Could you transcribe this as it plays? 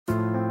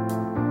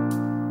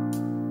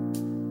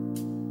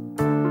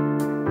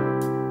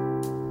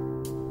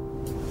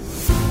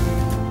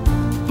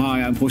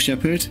I'm Paul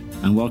Shepherd,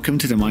 and welcome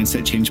to the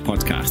Mindset Change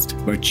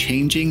Podcast, where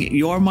changing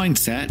your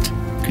mindset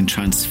can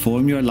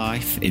transform your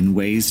life in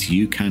ways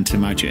you can't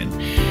imagine.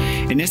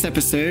 In this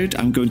episode,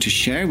 I'm going to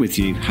share with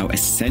you how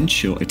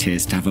essential it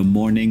is to have a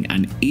morning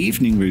and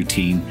evening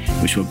routine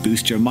which will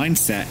boost your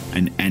mindset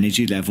and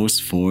energy levels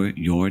for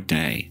your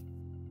day.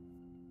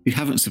 If you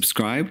haven't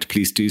subscribed,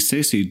 please do so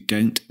you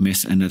don't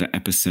miss another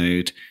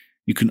episode.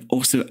 You can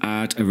also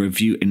add a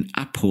review in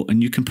Apple,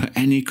 and you can put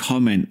any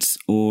comments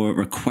or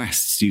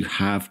requests you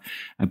have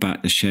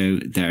about the show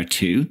there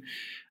too.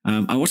 I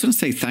also want to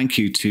say thank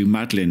you to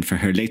Madeline for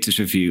her latest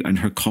review and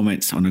her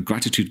comments on a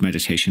gratitude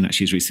meditation that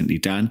she's recently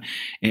done.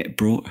 It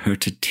brought her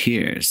to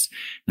tears.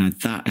 Now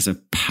that is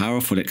a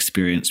powerful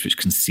experience which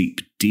can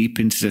seep deep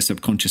into the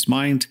subconscious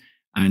mind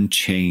and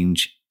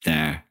change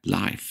their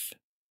life.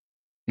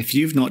 If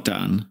you've not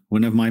done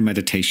one of my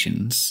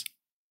meditations,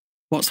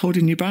 what's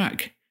holding you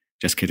back?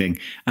 Just kidding.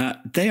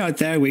 They are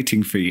there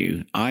waiting for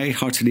you. I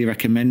heartily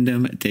recommend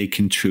them. They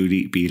can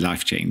truly be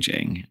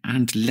life-changing.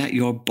 And let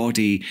your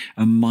body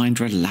and mind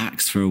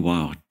relax for a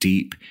while,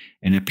 deep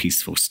in a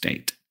peaceful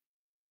state.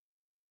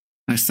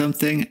 Now,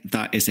 something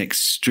that is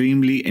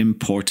extremely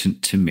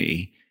important to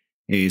me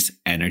is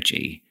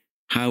energy.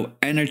 How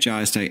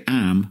energized I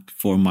am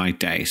for my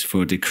days,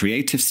 for the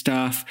creative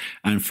staff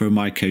and for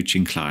my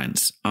coaching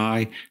clients.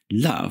 I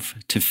love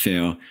to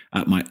feel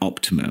at my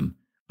optimum.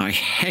 I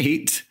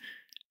hate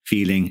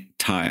feeling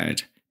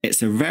tired.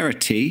 It's a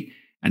rarity,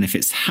 and if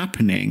it's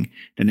happening,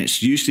 then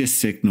it's usually a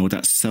signal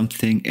that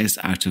something is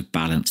out of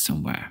balance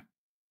somewhere.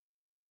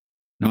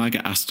 Now, I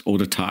get asked all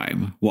the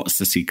time, what's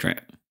the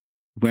secret?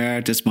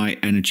 Where does my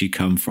energy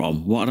come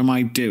from? What am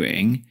I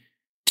doing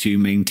to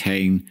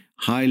maintain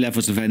high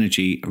levels of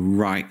energy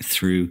right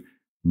through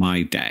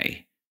my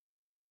day?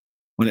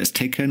 Well, it's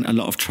taken a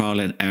lot of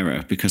trial and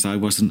error because I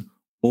wasn't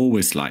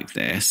always like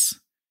this.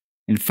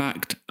 In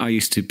fact, I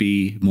used to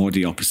be more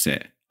the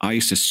opposite. I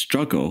used to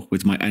struggle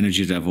with my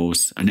energy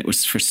levels, and it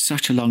was for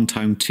such a long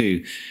time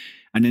too.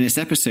 And in this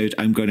episode,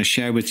 I'm going to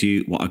share with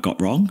you what I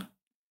got wrong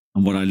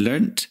and what I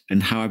learned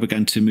and how I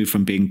began to move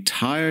from being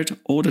tired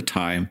all the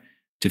time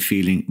to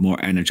feeling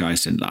more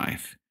energized in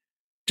life.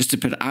 Just to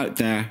put it out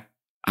there,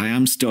 I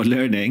am still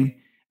learning.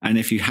 And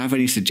if you have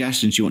any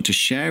suggestions you want to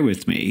share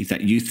with me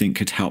that you think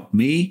could help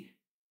me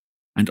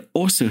and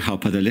also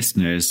help other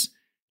listeners,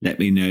 let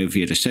me know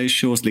via the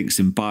socials, links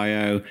in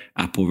bio,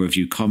 Apple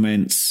review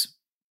comments,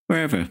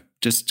 wherever.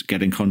 Just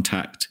get in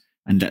contact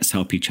and let's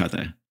help each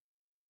other.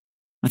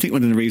 I think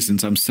one of the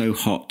reasons I'm so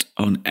hot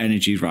on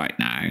energy right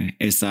now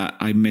is that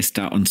I missed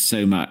out on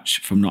so much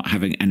from not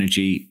having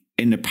energy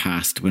in the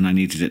past when I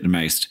needed it the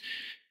most.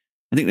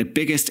 I think the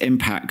biggest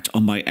impact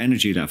on my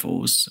energy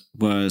levels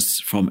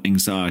was from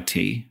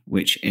anxiety,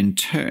 which in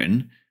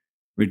turn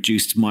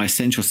reduced my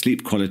essential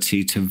sleep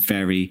quality to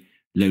very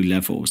low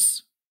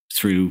levels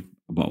through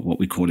what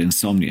we call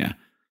insomnia.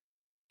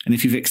 And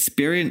if you've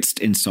experienced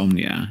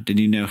insomnia, then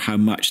you know how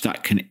much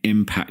that can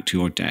impact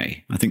your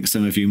day. I think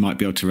some of you might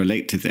be able to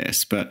relate to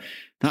this, but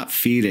that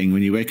feeling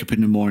when you wake up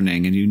in the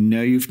morning and you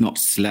know you've not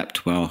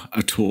slept well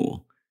at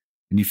all,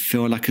 and you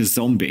feel like a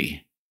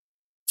zombie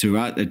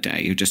throughout the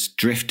day, you're just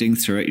drifting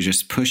through it, you're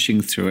just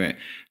pushing through it,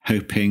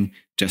 hoping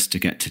just to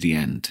get to the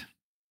end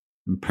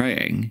and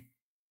praying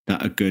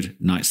that a good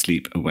night's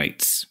sleep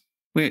awaits,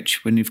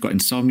 which when you've got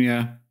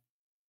insomnia,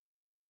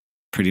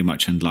 pretty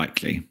much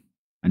unlikely,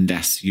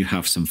 unless you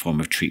have some form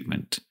of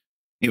treatment.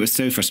 It was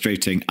so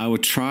frustrating. I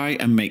would try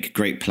and make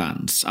great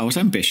plans. I was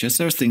ambitious.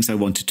 There were things I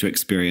wanted to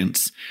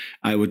experience.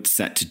 I would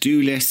set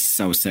to-do lists.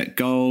 I would set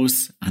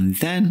goals. And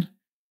then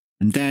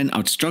I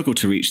would struggle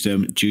to reach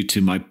them due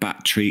to my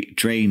battery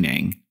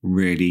draining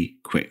really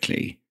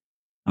quickly.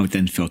 I would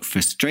then feel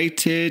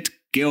frustrated,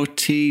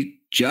 guilty,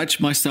 judge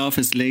myself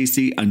as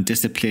lazy,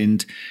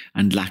 undisciplined,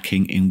 and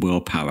lacking in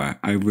willpower.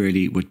 I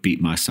really would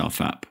beat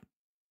myself up.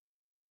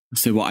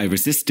 So what I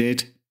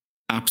resisted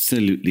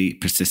absolutely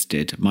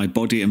persisted. My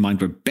body and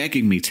mind were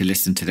begging me to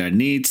listen to their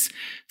needs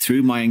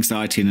through my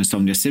anxiety and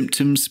insomnia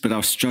symptoms, but I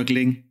was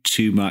struggling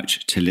too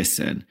much to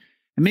listen.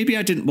 And maybe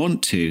I didn't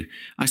want to.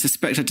 I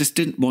suspect I just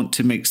didn't want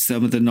to make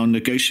some of the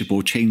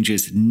non-negotiable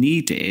changes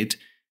needed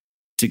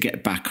to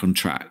get back on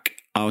track.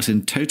 I was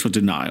in total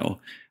denial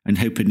and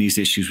hoping these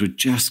issues would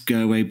just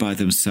go away by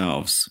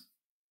themselves,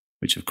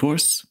 which of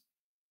course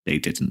they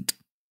didn't.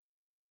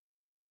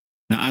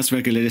 Now, as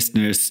regular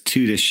listeners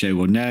to this show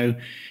will know,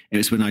 it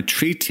was when I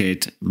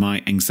treated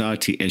my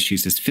anxiety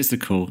issues as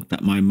physical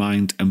that my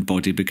mind and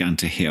body began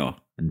to heal,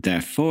 and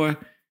therefore,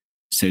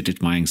 so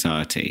did my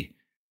anxiety.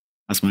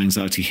 As my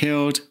anxiety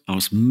healed, I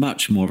was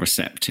much more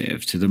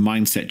receptive to the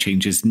mindset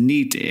changes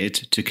needed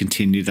to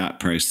continue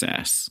that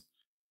process,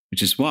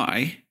 which is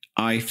why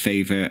I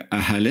favor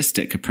a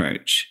holistic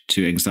approach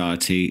to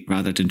anxiety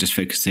rather than just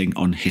focusing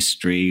on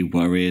history,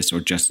 worries, or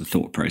just the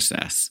thought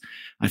process.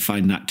 I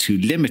find that too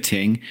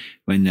limiting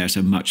when there's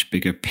a much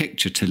bigger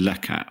picture to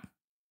look at.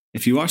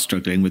 If you are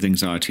struggling with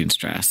anxiety and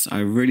stress, I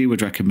really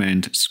would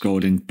recommend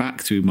scrolling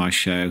back through my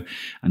show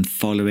and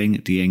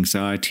following the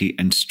Anxiety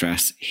and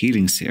Stress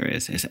Healing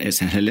Series.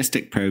 It's a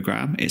holistic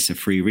program, it's a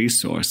free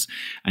resource,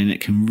 and it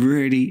can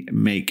really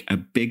make a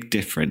big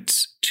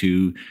difference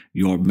to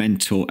your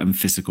mental and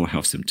physical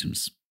health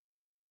symptoms.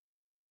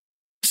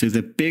 So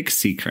the big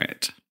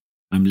secret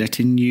I'm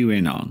letting you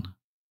in on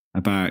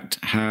about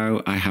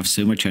how I have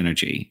so much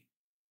energy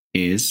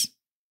is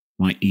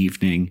my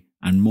evening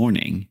and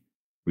morning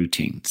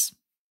routines.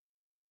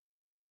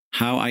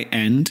 How I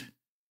end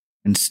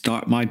and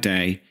start my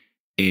day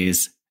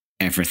is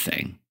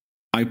everything.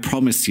 I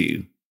promise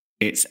you,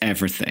 it's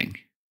everything.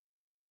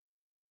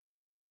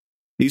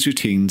 These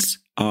routines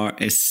are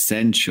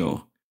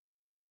essential.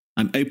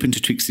 I'm open to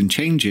tweaks and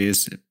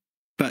changes,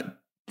 but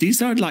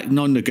these are like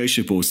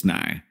non-negotiables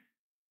now.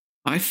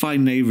 I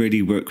find they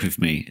really work with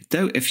me.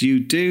 Though if you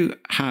do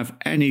have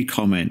any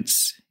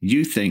comments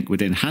you think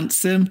would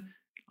enhance them,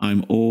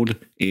 I'm all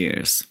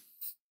ears.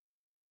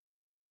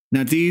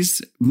 Now,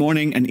 these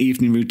morning and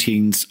evening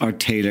routines are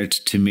tailored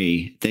to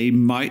me. They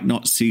might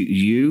not suit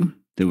you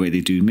the way they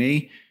do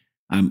me.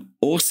 I'm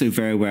also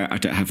very aware I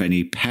don't have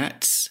any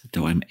pets,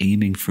 though I'm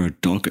aiming for a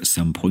dog at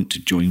some point to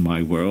join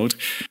my world.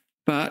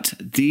 But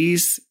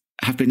these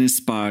have been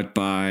inspired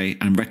by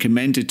and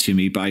recommended to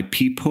me by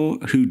people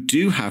who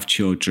do have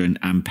children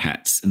and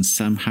pets and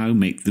somehow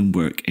make them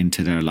work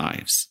into their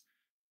lives.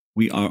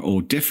 We are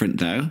all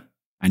different though,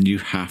 and you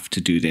have to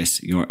do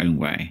this your own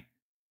way.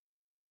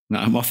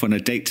 Now, I'm off on a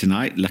date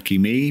tonight. Lucky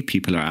me,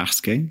 people are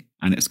asking,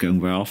 and it's going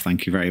well.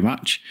 Thank you very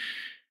much.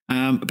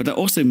 But that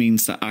also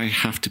means that I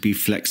have to be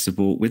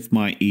flexible with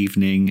my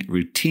evening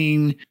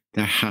routine.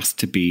 There has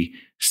to be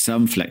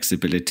some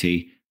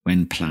flexibility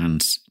when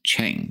plans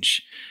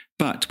change.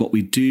 But what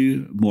we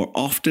do more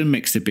often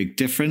makes a big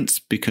difference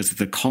because of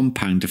the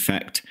compound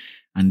effect,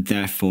 and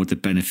therefore the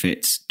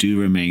benefits do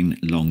remain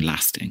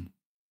long-lasting.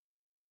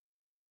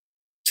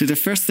 So the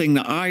first thing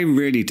that I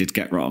really did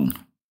get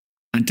wrong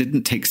and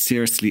didn't take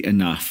seriously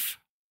enough,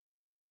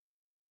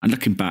 and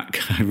looking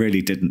back, I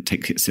really didn't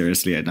take it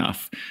seriously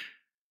enough.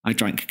 I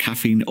drank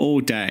caffeine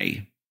all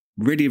day,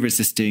 really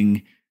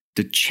resisting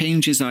the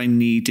changes I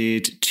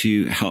needed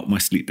to help my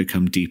sleep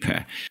become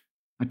deeper.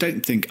 I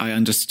don't think I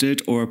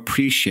understood or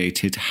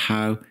appreciated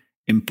how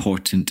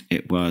important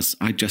it was.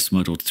 I just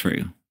muddled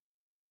through.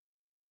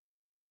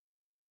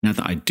 Now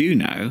that I do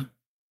know,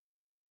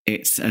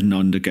 it's a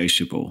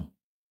non-negotiable.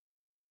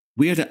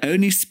 We are the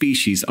only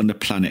species on the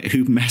planet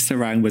who mess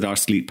around with our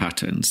sleep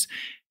patterns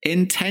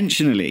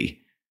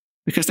intentionally.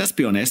 Because let's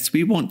be honest,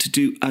 we want to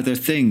do other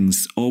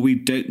things or we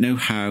don't know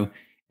how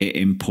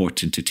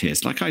important it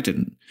is, like I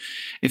didn't.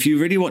 If you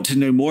really want to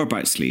know more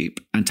about sleep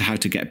and to how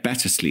to get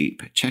better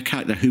sleep, check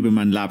out the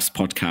Huberman Labs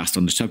podcast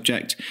on the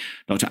subject.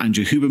 Dr.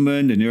 Andrew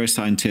Huberman, the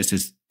neuroscientist,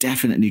 has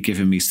definitely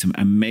given me some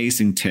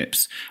amazing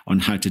tips on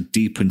how to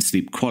deepen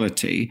sleep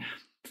quality.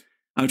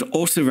 I would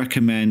also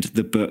recommend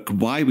the book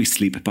Why We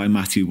Sleep by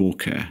Matthew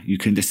Walker. You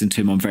can listen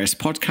to him on various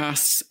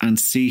podcasts and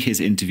see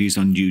his interviews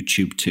on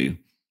YouTube too.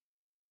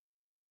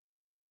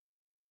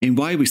 In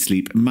Why We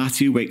Sleep,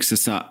 Matthew wakes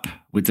us up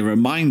with the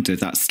reminder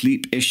that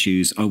sleep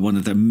issues are one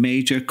of the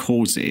major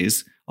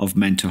causes of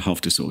mental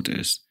health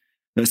disorders.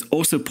 It's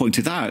also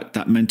pointed out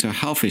that mental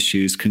health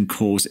issues can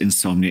cause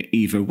insomnia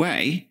either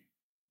way.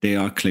 They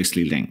are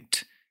closely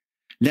linked.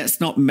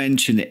 Let's not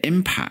mention the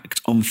impact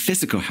on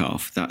physical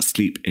health that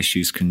sleep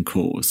issues can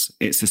cause.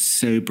 It's a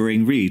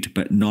sobering read,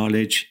 but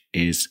knowledge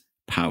is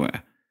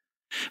power.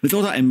 With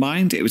all that in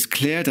mind, it was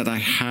clear that I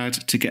had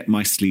to get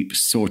my sleep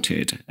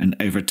sorted. And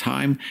over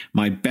time,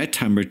 my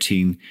bedtime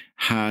routine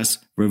has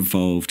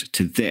revolved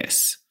to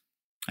this.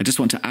 I just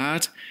want to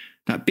add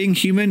that being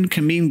human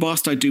can mean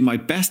whilst I do my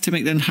best to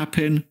make them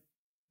happen,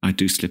 I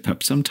do slip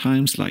up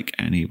sometimes like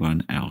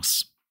anyone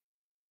else.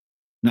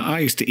 Now, I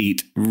used to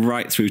eat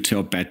right through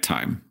till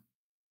bedtime,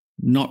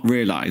 not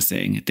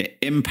realizing the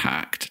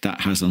impact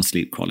that has on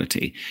sleep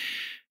quality.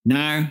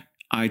 Now,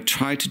 I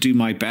try to do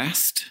my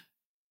best.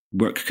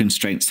 Work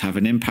constraints have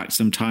an impact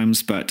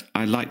sometimes, but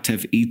I like to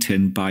have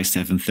eaten by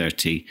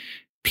 7:30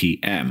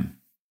 p.m.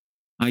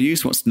 I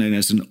use what's known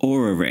as an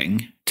Oura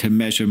ring to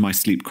measure my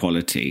sleep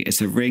quality. It's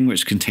a ring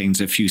which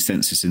contains a few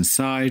sensors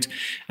inside,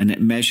 and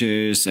it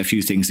measures a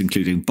few things,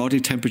 including body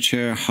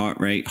temperature, heart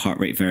rate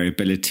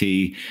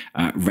variability,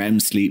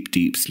 REM sleep,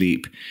 deep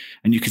sleep.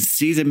 And you can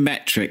see the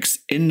metrics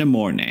in the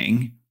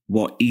morning,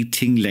 what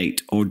eating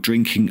late or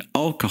drinking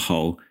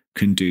alcohol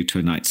can do to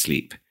a night's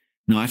sleep.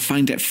 Now, I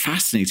find it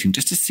fascinating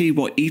just to see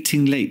what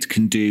eating late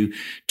can do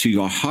to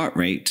your heart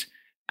rate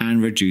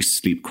and reduce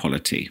sleep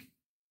quality.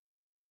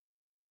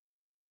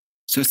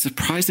 So a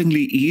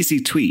surprisingly easy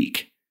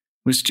tweak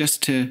was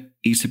just to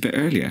eat a bit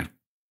earlier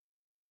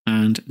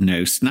and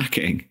no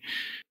snacking.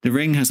 The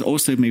ring has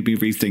also made me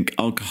rethink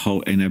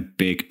alcohol in a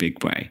big,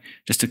 big way.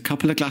 Just a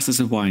couple of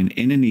glasses of wine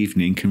in an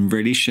evening can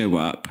really show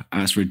up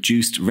as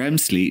reduced REM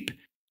sleep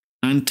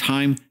and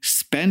time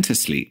spent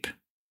asleep.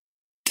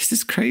 This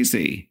is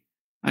crazy.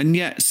 And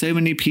yet so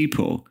many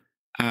people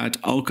add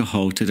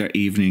alcohol to their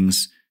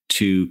evenings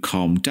to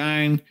calm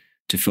down,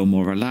 to feel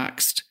more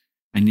relaxed,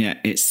 and yet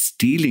it's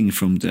stealing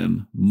from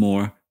them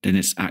more than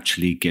it's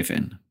actually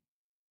given.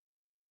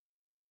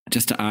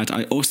 Just to add,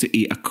 I also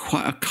eat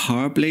quite a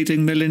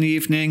carb-laden meal in the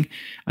evening,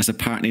 as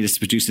apparently this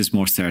produces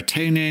more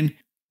serotonin,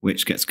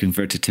 which gets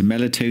converted to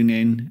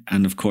melatonin.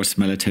 And of course,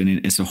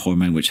 melatonin is a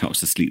hormone which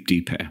helps us sleep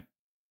deeper.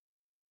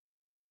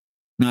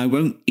 Now, I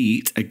won't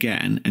eat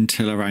again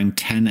until around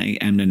 10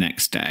 a.m. the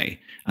next day,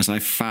 as I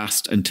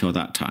fast until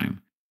that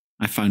time.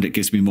 I found it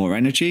gives me more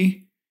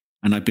energy,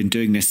 and I've been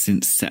doing this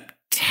since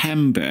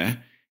September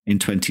in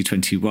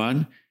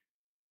 2021.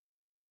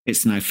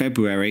 It's now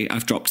February.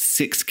 I've dropped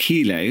 6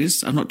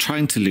 kilos. I'm not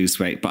trying to lose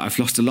weight, but I've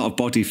lost a lot of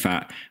body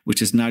fat, which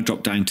has now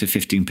dropped down to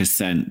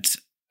 15%.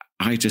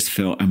 I just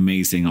feel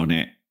amazing on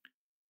it.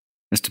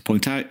 Just to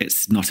point out,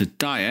 it's not a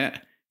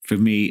diet. For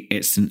me,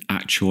 it's an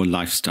actual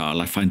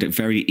lifestyle. I find it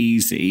very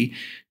easy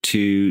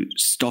to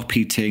stop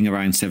eating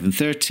around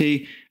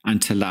 7:30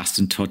 and to last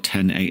until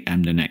 10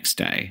 a.m. the next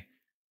day.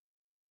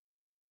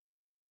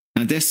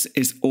 Now, this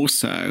is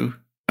also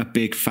a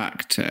big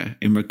factor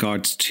in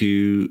regards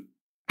to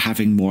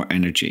having more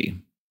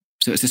energy.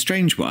 So it's a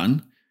strange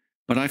one,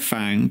 but I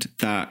found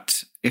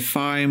that if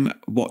I'm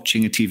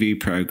watching a TV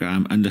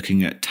program and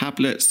looking at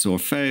tablets or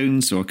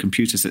phones or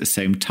computers at the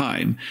same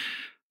time,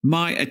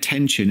 my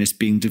attention is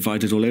being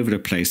divided all over the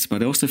place,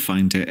 but I also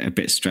find it a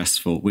bit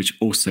stressful, which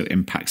also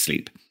impacts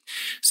sleep.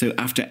 So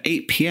after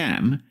 8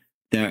 p.m.,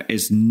 there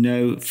is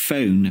no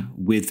phone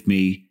with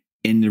me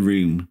in the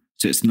room,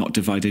 so it's not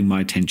dividing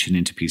my attention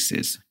into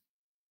pieces.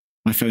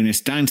 My phone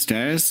is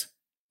downstairs,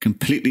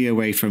 completely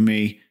away from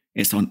me.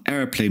 It's on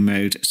airplane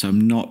mode, so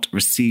I'm not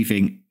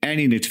receiving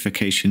any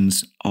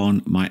notifications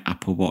on my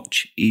Apple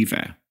Watch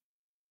either.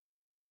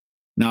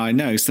 Now, I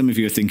know some of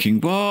you are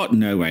thinking, what?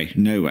 No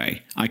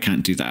way. I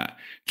can't do that.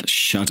 The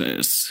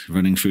shudders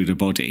running through the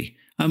body.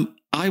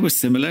 I was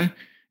similar.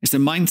 It's a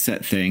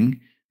mindset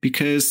thing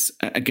because,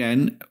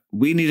 again,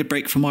 we need a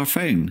break from our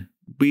phone.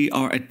 We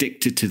are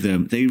addicted to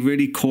them. They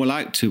really call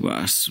out to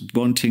us,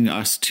 wanting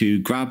us to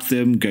grab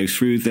them, go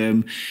through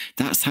them.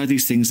 That's how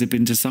these things have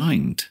been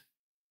designed.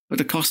 But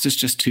the cost is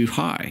just too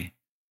high.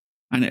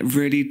 And it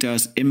really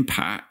does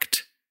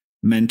impact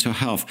mental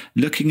health.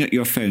 Looking at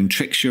your phone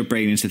tricks your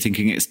brain into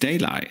thinking it's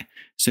daylight.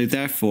 So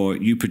therefore,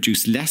 you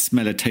produce less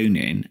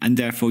melatonin and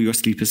therefore your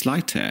sleep is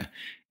lighter.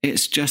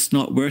 It's just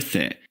not worth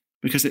it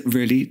because it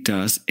really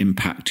does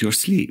impact your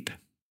sleep.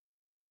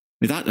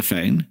 Without the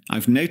phone,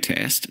 I've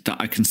noticed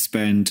that I can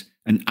spend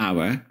an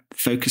hour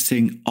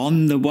focusing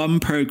on the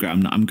one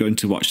program that I'm going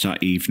to watch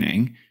that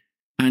evening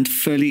and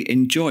fully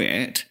enjoy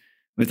it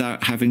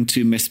without having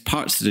to miss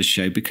parts of the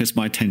show because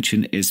my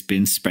attention is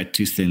being spread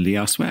too thinly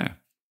elsewhere.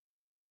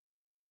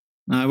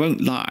 Now, I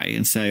won't lie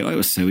and say, it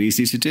was so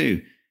easy to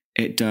do.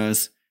 It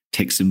does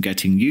take some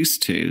getting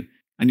used to,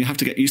 and you have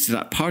to get used to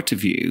that part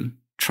of you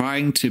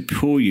trying to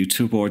pull you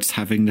towards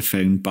having the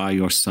phone by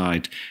your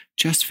side,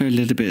 just for a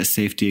little bit of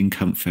safety and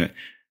comfort.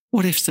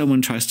 What if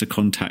someone tries to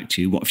contact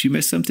you? What if you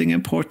miss something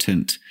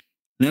important?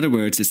 In other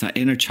words, it's that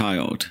inner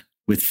child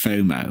with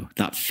FOMO,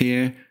 that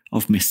fear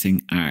of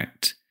missing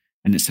out.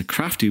 And it's a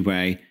crafty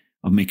way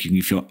of making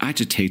you feel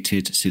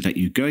agitated so that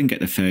you go and get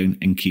the phone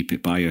and keep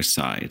it by your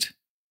side.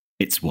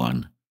 It's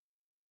one.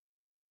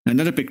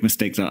 Another big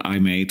mistake that I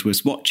made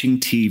was watching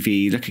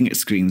TV, looking at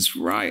screens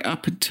right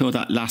up until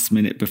that last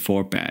minute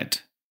before bed.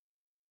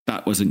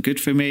 That wasn't good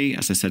for me.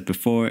 As I said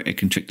before, it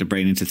can trick the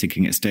brain into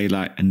thinking it's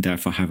daylight and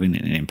therefore having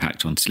an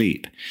impact on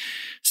sleep.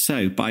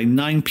 So by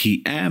 9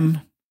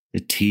 p.m.,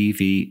 the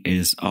TV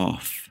is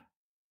off.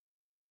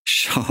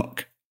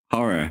 Shock,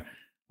 horror.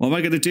 What am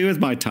I going to do with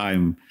my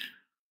time?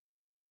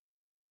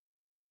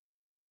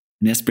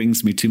 And this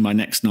brings me to my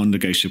next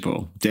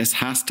non-negotiable. This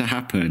has to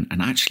happen.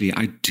 And actually,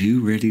 I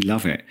do really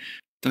love it.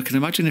 I can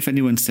imagine if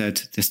anyone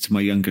said this to my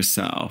younger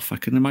self, I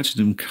can imagine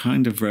them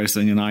kind of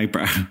raising an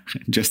eyebrow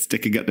and just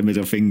sticking up the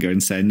middle finger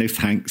and saying, no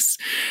thanks.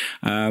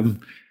 But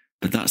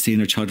that's the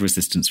inner child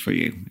resistance for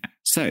you.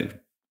 So,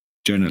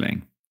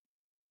 journaling.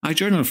 I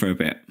journal for a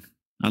bit.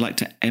 I like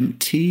to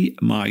empty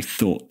my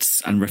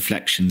thoughts and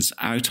reflections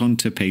out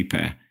onto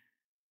paper.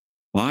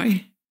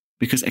 Why?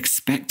 Because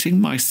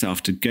expecting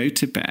myself to go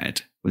to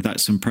bed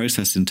without some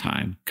processing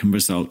time can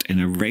result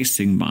in a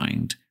racing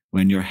mind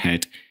when your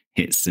head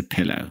hits the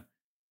pillow.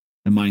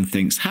 The mind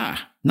thinks,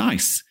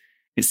 nice.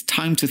 It's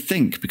time to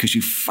think because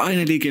you've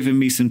finally given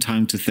me some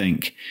time to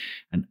think.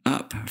 And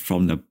up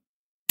from the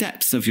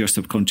depths of your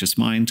subconscious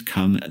mind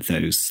come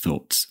those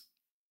thoughts.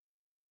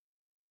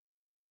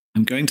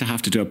 I'm going to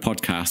have to do a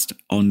podcast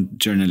on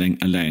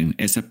journaling alone.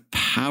 It's a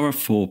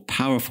powerful,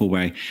 powerful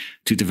way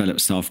to develop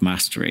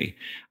self-mastery.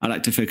 I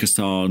like to focus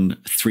on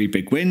 3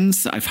 big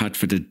wins that I've had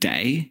for the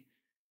day,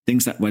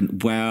 things that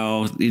went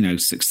well,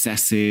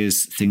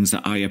 successes, things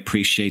that I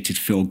appreciated,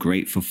 feel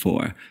grateful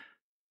for.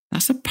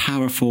 That's a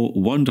powerful,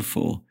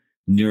 wonderful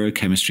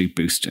neurochemistry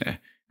booster,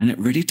 and it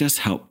really does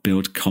help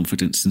build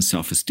confidence and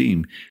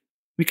self-esteem.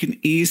 We can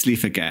easily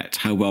forget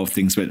how well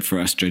things went for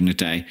us during the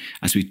day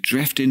as we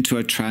drift into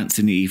a trance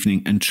in the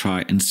evening and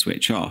try and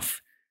switch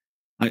off.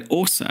 I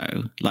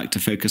also like to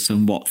focus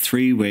on what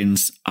 3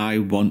 wins I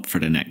want for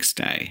the next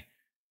day,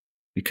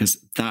 because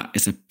that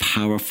is a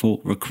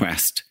powerful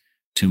request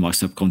to my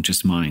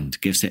subconscious mind,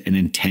 gives it an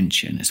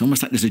intention. It's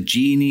almost like there's a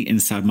genie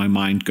inside my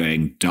mind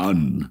going,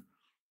 done.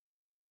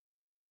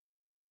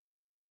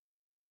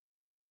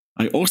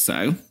 I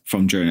also,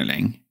 from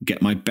journaling,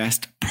 get my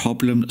best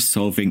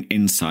problem-solving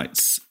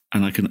insights,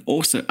 and I can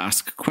also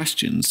ask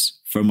questions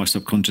for my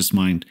subconscious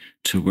mind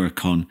to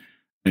work on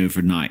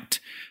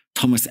overnight.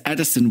 Thomas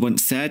Edison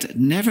once said,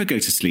 never go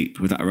to sleep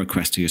without a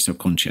request to your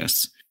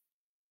subconscious.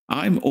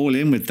 I'm all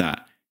in with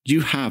that.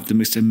 You have the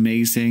most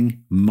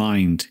amazing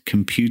mind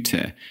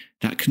computer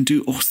that can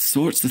do all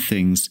sorts of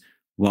things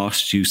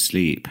whilst you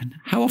sleep.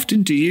 How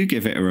often do you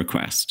give it a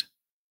request?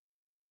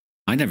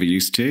 I never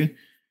used to.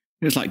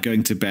 It was like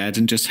going to bed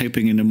and just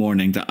hoping in the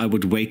morning that I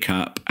would wake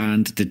up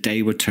and the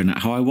day would turn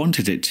out how I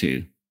wanted it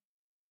to.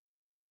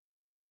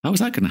 How was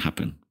that going to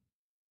happen?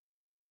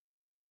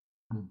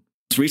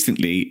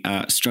 Recently,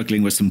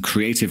 struggling with some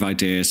creative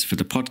ideas for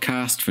the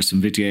podcast, for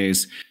some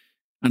videos,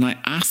 and I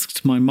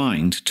asked my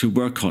mind to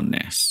work on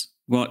this.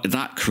 Well,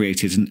 that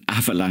created an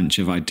avalanche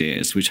of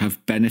ideas, which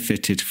I've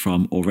benefited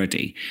from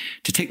already.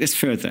 To take this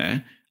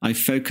further, I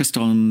focused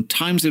on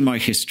times in my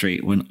history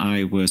when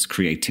I was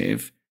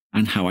creative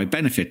and how I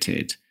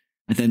benefited.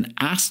 I then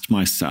asked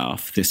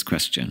myself this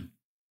question: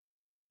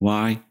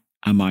 why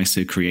am I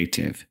so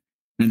creative?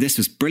 And this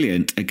was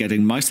brilliant at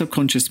getting my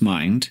subconscious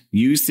mind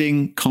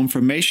using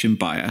confirmation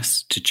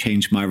bias to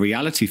change my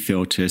reality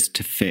filters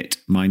to fit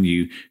my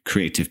new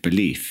creative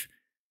belief.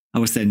 I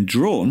was then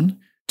drawn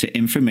to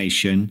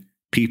information,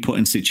 people,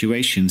 and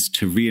situations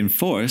to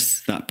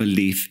reinforce that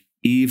belief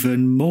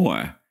even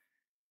more.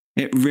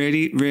 It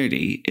really,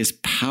 really is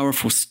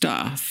powerful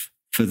stuff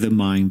for the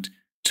mind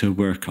to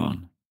work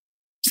on.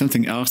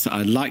 Something else that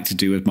I like to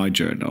do with my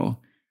journal,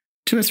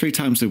 2 or 3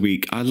 times a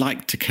week, I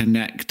like to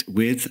connect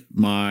with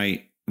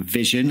my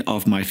vision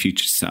of my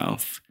future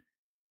self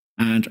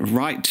and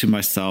write to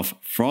myself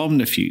from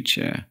the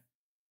future,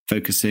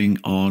 focusing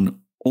on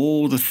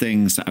all the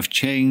things that have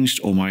changed,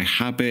 all my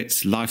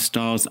habits,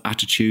 lifestyles,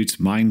 attitudes,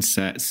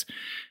 mindsets,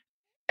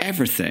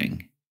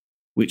 everything,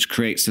 which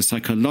creates a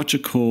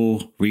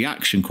psychological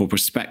reaction called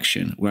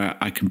prospection, where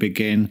I can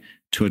begin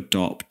to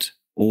adopt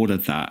all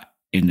of that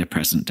in the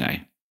present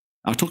day.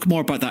 I'll talk more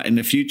about that in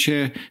the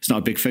future. It's not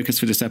a big focus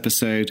for this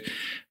episode,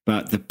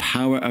 but the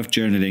power of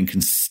journaling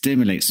can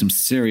stimulate some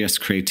serious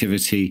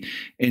creativity,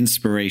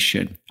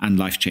 inspiration, and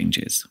life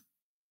changes.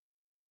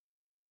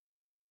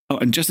 Oh,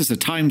 and just as a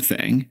time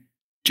thing,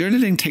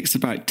 journaling takes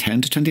about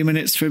 10 to 20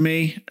 minutes for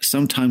me,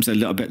 sometimes a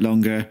little bit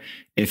longer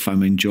if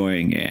I'm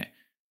enjoying it,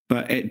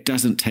 but it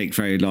doesn't take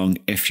very long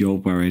if you're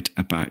worried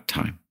about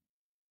time.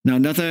 Now,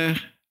 another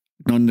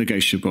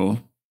non-negotiable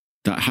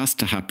that has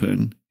to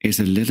happen is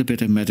a little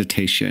bit of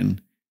meditation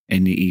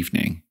in the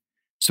evening.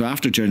 So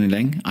after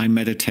journaling, I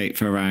meditate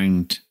for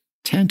around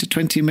 10 to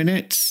 20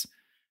 minutes.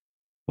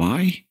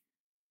 Why?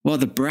 Well,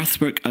 the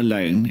breathwork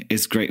alone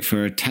is great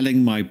for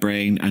telling my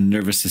brain and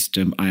nervous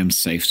system I am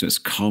safe, so it's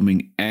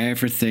calming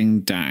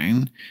everything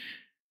down.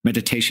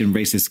 Meditation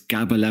raises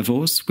GABA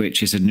levels,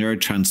 which is a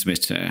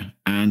neurotransmitter,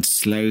 and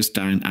slows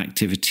down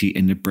activity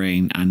in the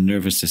brain and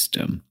nervous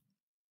system.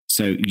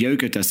 So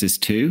yoga does this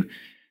too.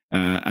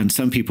 And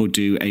some people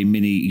do a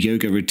mini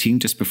yoga routine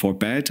just before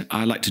bed.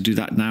 I like to do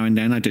that now and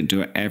then. I don't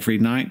do it every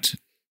night.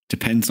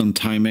 Depends on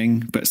timing.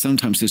 But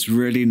sometimes it's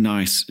really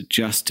nice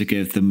just to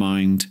give the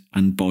mind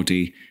and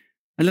body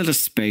a little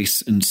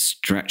space and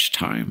stretch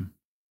time.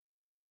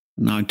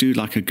 Now, I do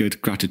like a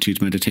good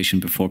gratitude meditation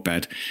before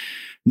bed.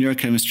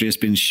 Neurochemistry has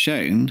been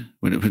shown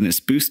when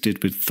it's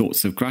boosted with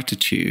thoughts of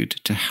gratitude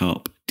to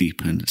help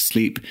deepen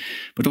sleep.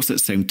 But also at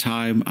the same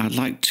time, I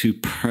like to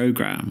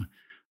program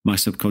my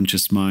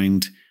subconscious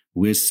mind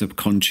with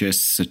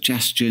subconscious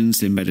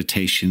suggestions in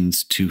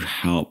meditations to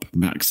help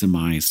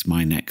maximize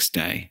my next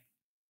day.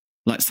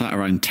 Let's start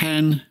around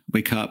 10,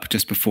 wake up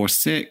just before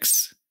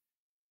 6.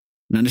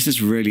 Now, this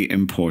is really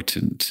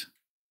important.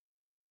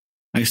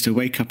 I used to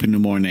wake up in the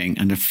morning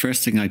and the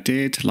first thing I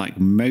did, like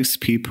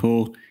most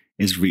people,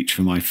 is reach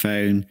for my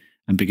phone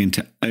and begin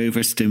to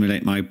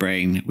overstimulate my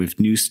brain with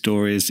news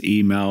stories,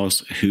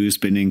 emails, who's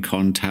been in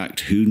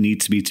contact, who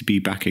needs me to be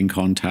back in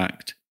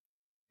contact.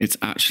 It's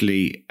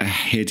actually a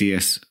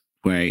hideous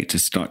way to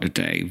start the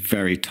day,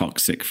 very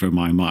toxic for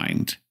my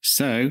mind.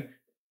 So,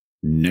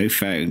 no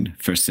phone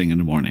first thing in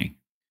the morning.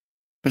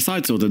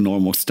 Besides all the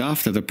normal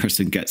stuff that a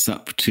person gets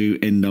up to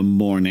in the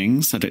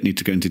mornings, I don't need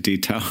to go into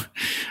detail,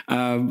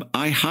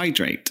 I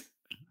hydrate.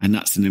 And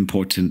that's an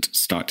important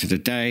start to the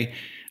day.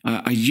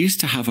 I used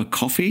to have a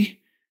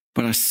coffee,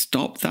 but I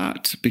stopped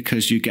that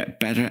because you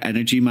get better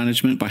energy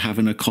management by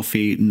having a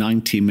coffee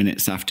 90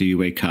 minutes after you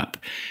wake up.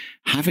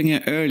 Having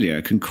it earlier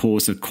can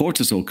cause a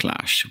cortisol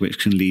clash, which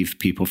can leave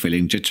people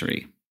feeling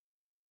jittery.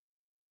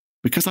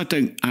 Because I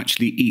don't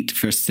actually eat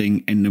first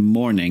thing in the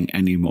morning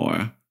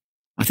anymore,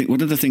 I think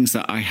one of the things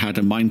that I had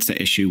a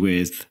mindset issue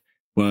with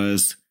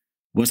was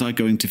I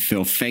going to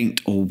feel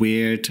faint or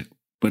weird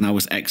when I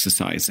was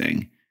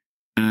exercising?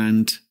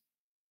 And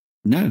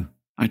no,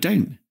 I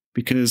don't.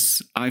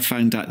 because I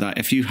found out that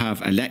if you have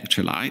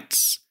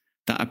electrolytes,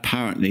 that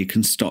apparently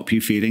can stop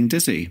you feeling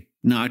dizzy.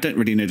 Now, I don't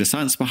really know the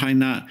science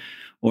behind that,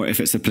 or if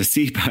it's a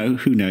placebo,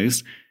 who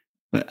knows,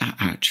 but that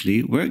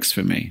actually works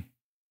for me.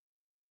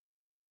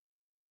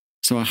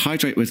 So I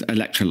hydrate with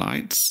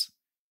electrolytes.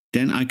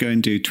 Then I go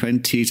and do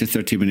 20 to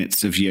 30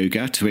 minutes of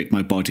yoga to wake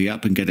my body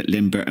up and get it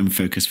limber and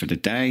focused for the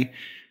day.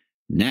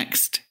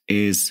 Next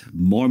is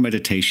more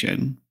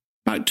meditation.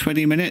 About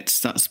 20 minutes,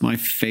 that's my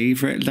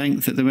favorite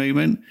length at the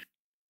moment.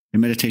 The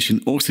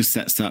meditation also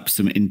sets up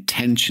some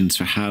intentions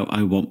for how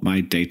I want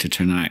my day to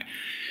turn out.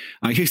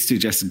 I used to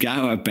just get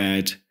out of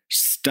bed,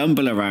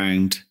 stumble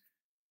around,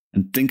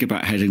 and think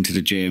about heading to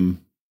the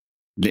gym.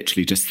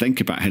 Literally just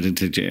think about heading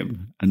to the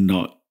gym and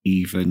not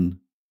even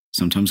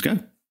sometimes go.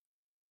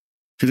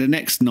 So the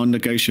next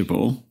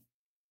non-negotiable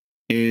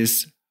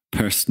is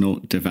personal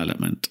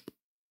development.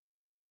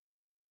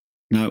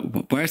 Now,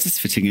 where is this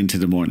fitting into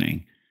the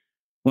morning?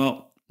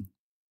 Well,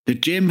 the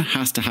gym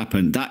has to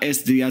happen. That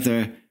is the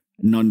other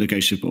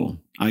non-negotiable.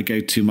 I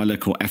go to my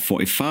local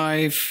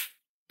F45.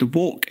 The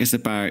walk is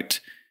about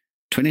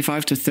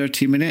 25 to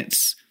 30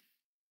 minutes.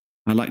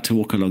 I like to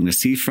walk along the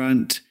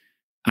seafront,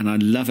 and I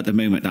love at the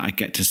moment that I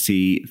get to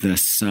see the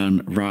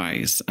sun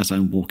rise as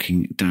I'm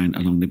walking down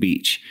along the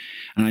beach.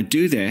 And I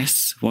do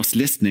this whilst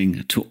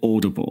listening to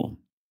Audible.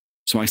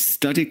 So I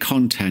study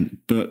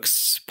content,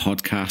 books,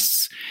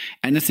 podcasts,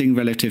 anything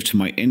relative to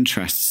my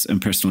interests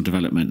and personal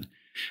development.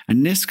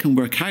 And this can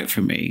work out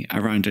for me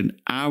around an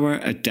hour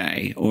a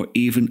day or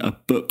even a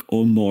book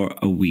or more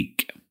a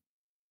week.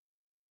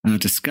 And I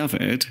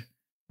discovered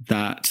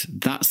that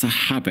that's a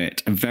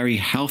habit, a very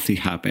healthy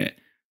habit,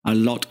 a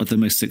lot of the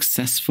most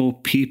successful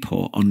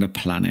people on the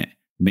planet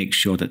make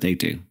sure that they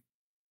do.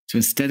 So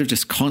instead of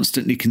just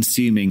constantly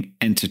consuming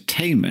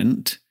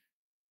entertainment,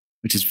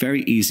 which is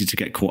very easy to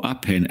get caught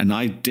up in, and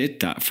I did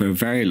that for a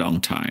very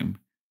long time,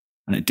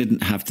 and it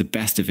didn't have the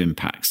best of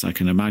impacts I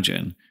can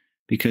imagine,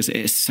 because it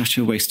is such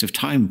a waste of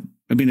time.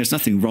 I mean, there's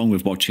nothing wrong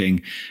with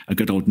watching a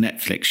good old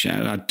Netflix show.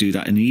 I'd do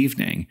that in the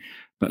evening,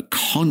 but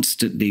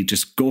constantly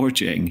just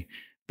gorging,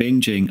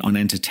 binging on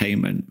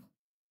entertainment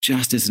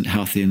just isn't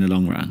healthy in the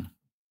long run.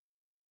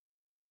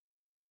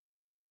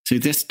 So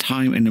this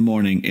time in the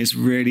morning is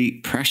really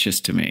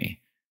precious to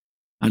me.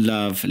 I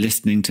love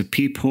listening to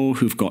people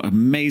who've got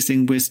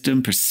amazing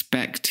wisdom,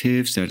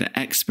 perspectives. They're the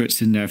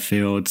experts in their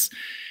fields.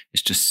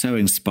 It's just so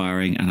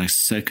inspiring, and I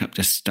soak up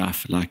this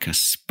stuff like a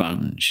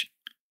sponge.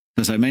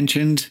 As I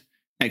mentioned,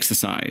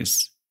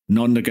 exercise,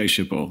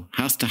 non-negotiable,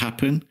 has to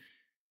happen.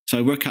 So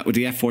I work out with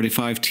the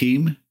F45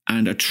 team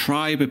and a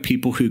tribe of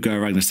people who go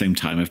around the same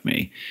time with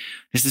me.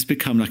 This has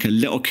become like a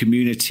little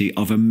community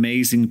of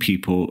amazing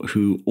people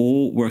who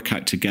all work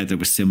out together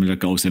with similar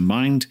goals in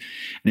mind.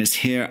 And it's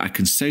here I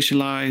can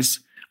socialize,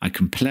 I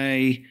can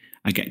play,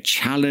 I get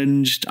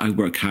challenged, I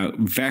work out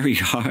very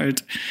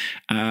hard.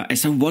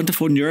 It's a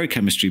wonderful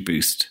neurochemistry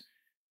boost.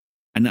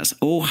 And that's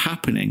all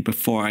happening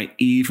before I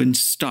even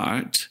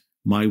start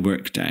my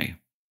workday.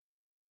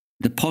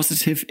 The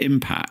positive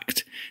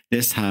impact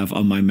this have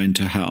on my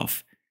mental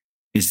health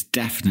is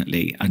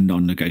definitely a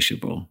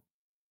non-negotiable.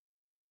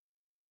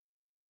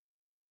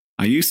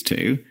 I used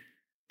to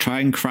try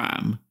and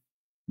cram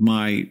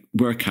my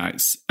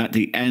workouts at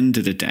the end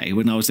of the day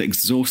when I was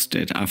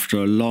exhausted after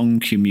a long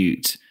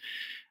commute.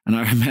 And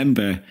I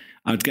remember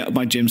I'd get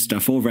my gym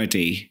stuff all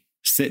ready,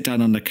 sit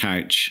down on the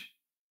couch,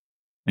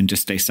 and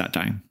just stay sat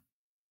down.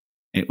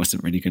 It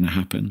wasn't really going to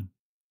happen.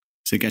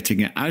 So getting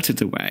it out of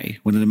the way,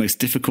 one of the most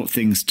difficult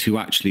things to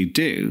actually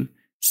do,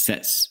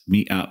 sets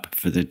me up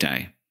for the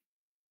day.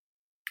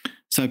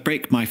 So I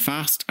break my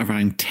fast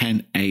around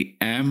 10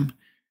 a.m.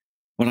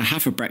 What I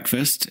have for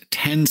breakfast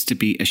tends to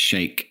be a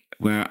shake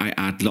where I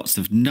add lots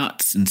of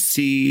nuts and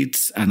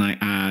seeds, and I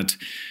add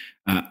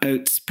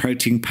oats,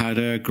 protein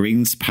powder,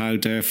 greens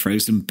powder,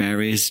 frozen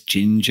berries,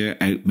 ginger,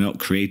 oat milk,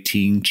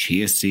 creatine,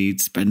 chia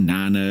seeds,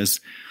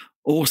 bananas,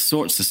 all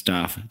sorts of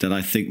stuff that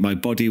I think my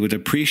body would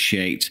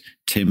appreciate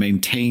to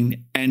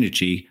maintain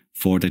energy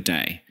for the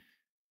day.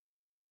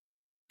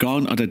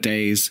 Gone are the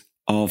days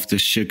of the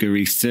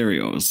sugary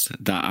cereals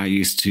that I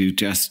used to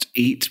just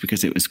eat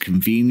because it was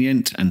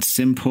convenient and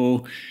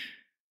simple.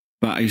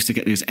 But I used to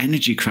get those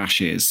energy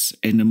crashes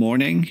in the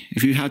morning.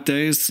 If you had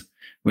those,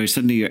 where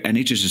suddenly your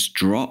energy just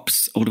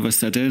drops all of a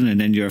sudden, and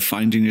then you're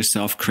finding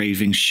yourself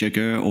craving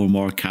sugar or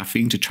more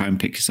caffeine to try and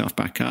pick yourself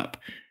back up.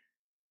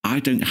 I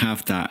don't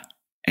have that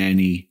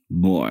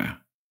anymore,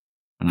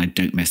 and I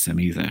don't miss them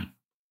either.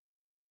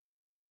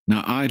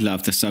 Now, I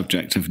love the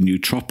subject of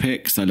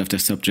nootropics. I love the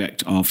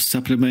subject of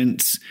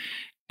supplements,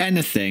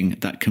 anything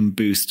that can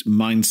boost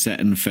mindset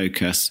and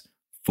focus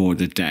for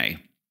the day.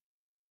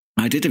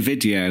 I did a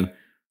video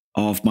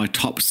of my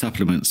top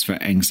supplements for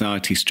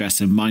anxiety, stress,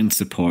 and mind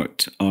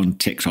support on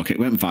TikTok. It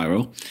went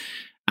viral.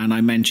 And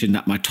I mentioned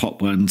that my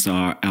top ones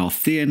are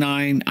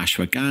L-theanine,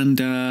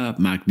 ashwagandha,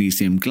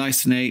 magnesium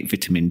glycinate,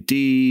 vitamin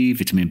D,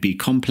 vitamin B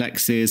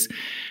complexes,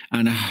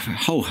 and a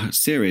whole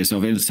series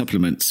of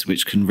supplements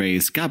which can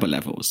raise GABA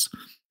levels.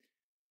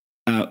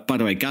 By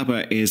the way,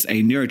 GABA is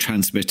a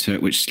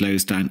neurotransmitter which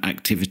slows down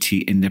activity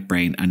in the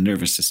brain and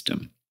nervous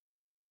system.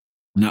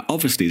 Now,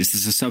 obviously, this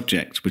is a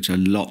subject which a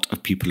lot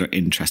of people are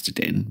interested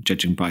in,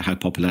 judging by how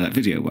popular that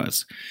video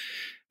was.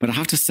 But I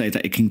have to say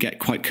that it can get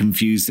quite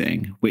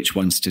confusing which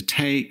ones to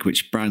take,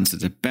 which brands are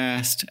the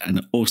best, and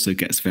it also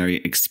gets very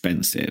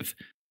expensive.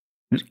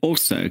 It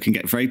also can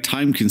get very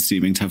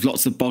time-consuming to have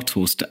lots of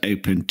bottles to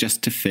open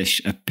just to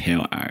fish a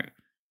pill out.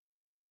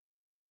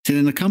 So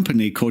then a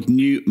company called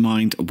New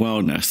Mind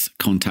Wellness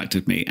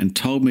contacted me and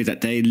told me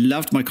that they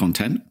loved my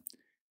content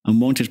and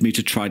wanted me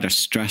to try their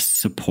stress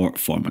support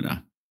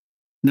formula.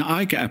 Now,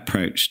 I get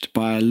approached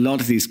by a lot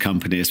of these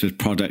companies with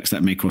products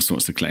that make all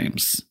sorts of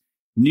claims.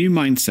 New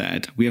Mind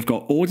said, "We have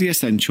got all the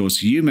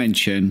essentials you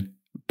mention,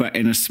 but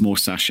in a small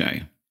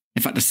sachet."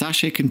 In fact, the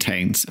sachet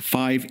contains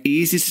 5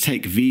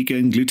 easy-to-take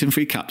vegan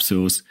gluten-free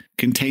capsules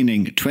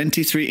containing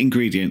 23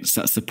 ingredients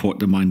that support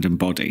the mind and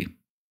body.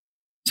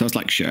 So I was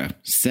like, sure,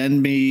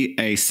 send me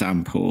a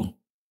sample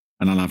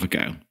and I'll have a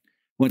go.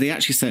 Well, they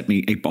actually sent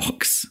me a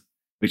box,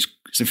 which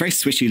is a very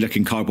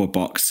swishy-looking cardboard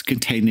box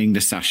containing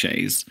the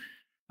sachets.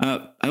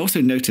 I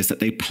also noticed that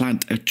they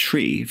plant a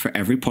tree for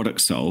every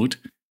product sold.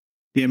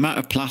 The amount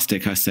of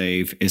plastic I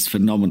save is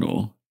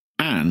phenomenal,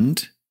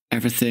 and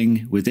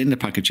everything within the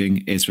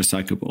packaging is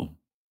recyclable.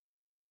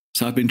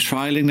 So I've been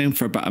trialing them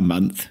for about a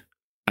month,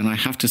 and I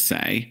have to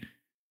say,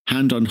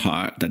 hand on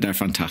heart, that they're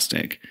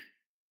fantastic.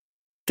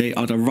 They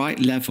are the right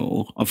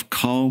level of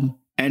calm,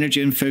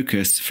 energy and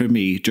focus for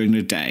me during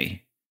the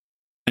day.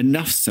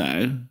 Enough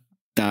so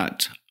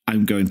that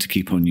I'm going to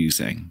keep on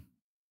using.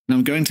 And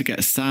I'm going to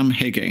get Sam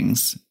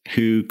Higgins,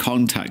 who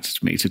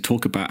contacted me to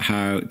talk about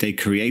how they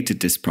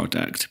created this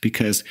product,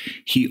 because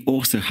he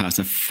also has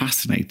a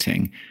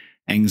fascinating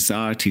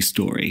anxiety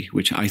story,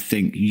 which I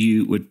think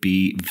you would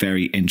be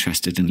very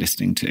interested in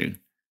listening to.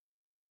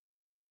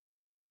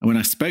 And when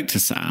I spoke to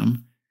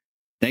Sam,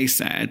 they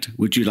said,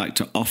 "Would you like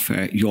to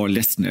offer your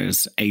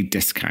listeners a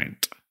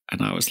discount?"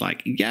 And I was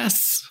like,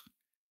 yes.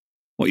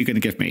 What are you going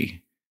to give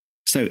me?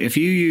 So if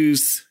you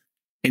use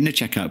in the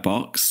checkout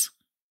box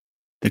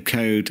the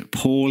code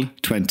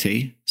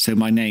Paul20, so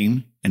my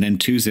name and then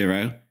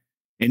 20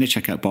 in the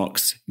checkout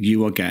box, you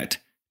will get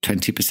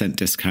 20%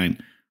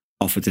 discount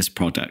off of this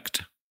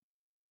product.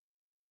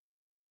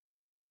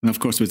 And of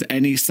course, with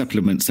any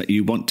supplements that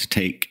you want to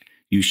take,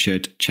 you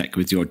should check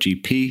with your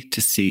GP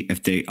to see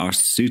if they are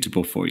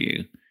suitable for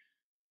you.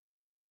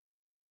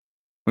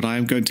 But I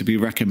am going to be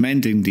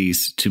recommending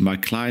these to my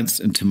clients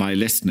and to my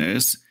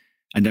listeners,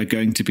 and they're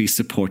going to be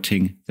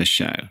supporting the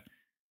show.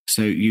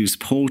 So use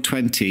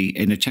Paul20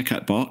 in the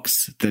checkout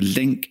box. The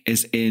link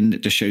is in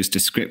the show's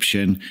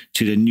description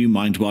to the New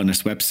Mind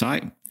Wellness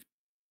website.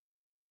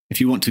 If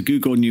you want to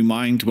Google New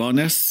Mind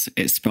Wellness,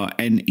 it's spelled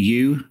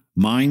NU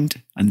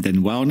Mind and then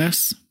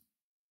Wellness.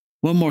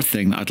 One more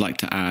thing that I'd like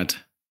to add,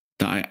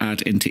 that I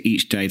add into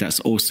each day that's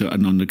also a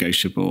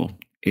non-negotiable,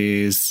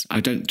 is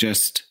I don't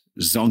just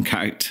zonk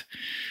out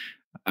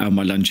on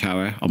my lunch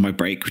hour, on my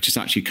break, which is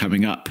actually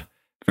coming up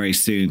very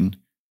soon.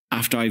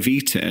 After I've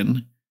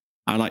eaten,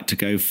 I like to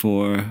go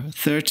for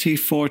 30,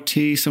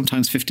 40,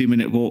 sometimes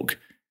 50-minute walk,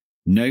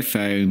 no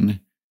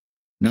phone,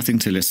 nothing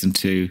to listen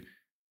to,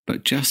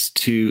 but just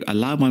to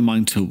allow my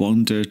mind to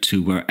wander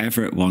to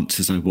wherever it wants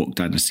as I walk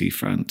down the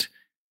seafront.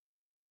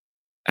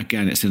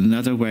 Again, it's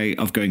another way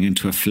of going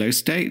into a flow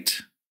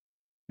state,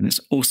 and it's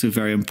also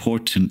very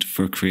important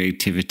for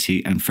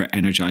creativity and for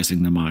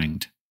energizing the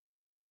mind.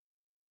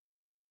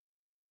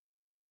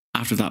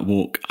 After that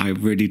walk, I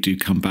really do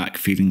come back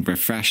feeling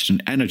refreshed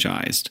and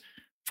energized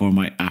for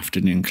my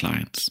afternoon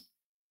clients.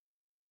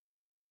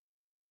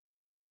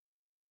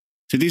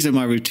 So these are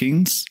my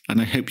routines, and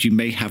I hope you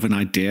may have an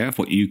idea of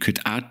what you could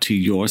add to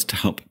yours to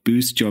help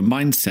boost your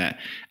mindset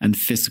and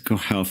physical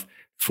health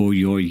for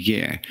your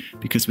year.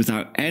 Because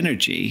without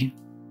energy,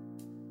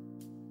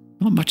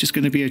 not much is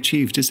going to be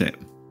achieved, is it?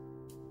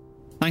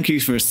 Thank you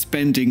for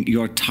spending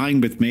your time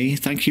with me.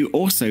 Thank you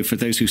also for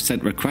those who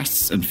sent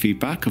requests and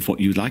feedback of what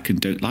you like and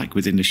don't like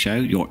within the show.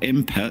 Your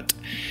input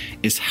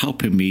is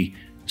helping me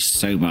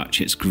so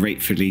much. It's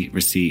gratefully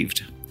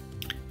received.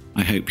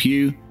 I hope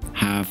you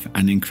have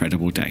an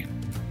incredible day.